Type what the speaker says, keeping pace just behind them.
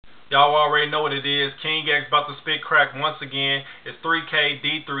Y'all already know what it is. King X about to spit crack once again. It's 3K,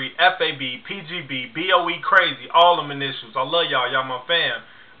 D3, FAB, PGB, BOE crazy. All them initials. I love y'all. Y'all my fam.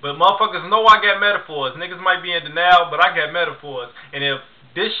 But motherfuckers know I got metaphors. Niggas might be in denial, but I got metaphors. And if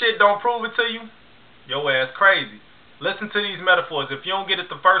this shit don't prove it to you, your ass crazy. Listen to these metaphors. If you don't get it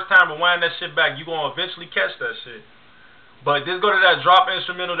the first time, rewind that shit back. You gonna eventually catch that shit. But this go to that drop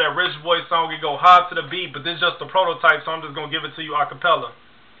instrumental, that Rich Boy song. It go hard to the beat, but this is just a prototype, so I'm just gonna give it to you a cappella.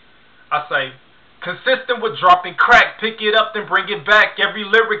 I say, consistent with dropping crack, pick it up then bring it back. Every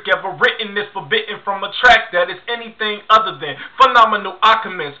lyric ever written is forbidden from a track that is anything other than phenomenal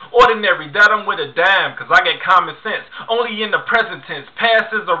alchemist. Ordinary, that I'm with a dime, cause I get common sense. Only in the present tense, past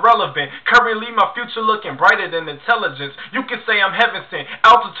is irrelevant. Currently my future looking brighter than intelligence. You can say I'm heaven sent,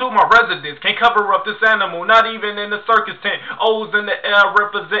 altitude my residence. Can't cover up this animal, not even in the circus tent. O's in the air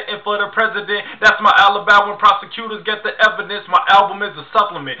representing for the president. That's my alibi when prosecutors get the evidence. My album is a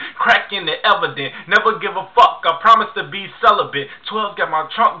supplement, cracking the evidence. Never give a fuck, I promise to be celibate. 12 got my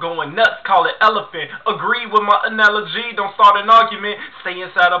trunk going nuts, call it elephant. Agree with my analogy, don't start an argument. Stay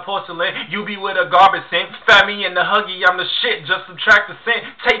inside a porcelain, you be with a garbage scent. Fat me in the huggy, I'm the shit, just subtract the cent.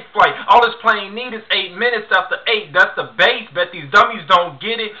 Take flight, all this plane need is 8 minutes after 8. That's the base, bet these dummies don't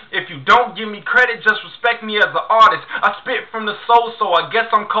get it. If you don't give me credit, just respect me as an artist. I spit from the soul, so I guess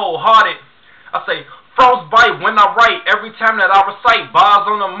I'm cold-hearted. I say, frostbite when I write, every time that I recite. Bars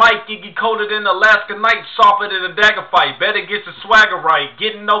on the mic, it get colder than Alaska night, sharper than a dagger fight. Better get your swagger right.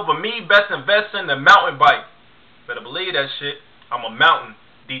 Getting over me, best invest in the mountain bike. Better believe that shit. I'm a mountain.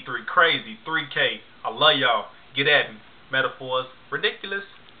 D3 crazy, 3K. I love y'all. Get at me. Metaphors, ridiculous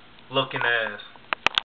looking ass.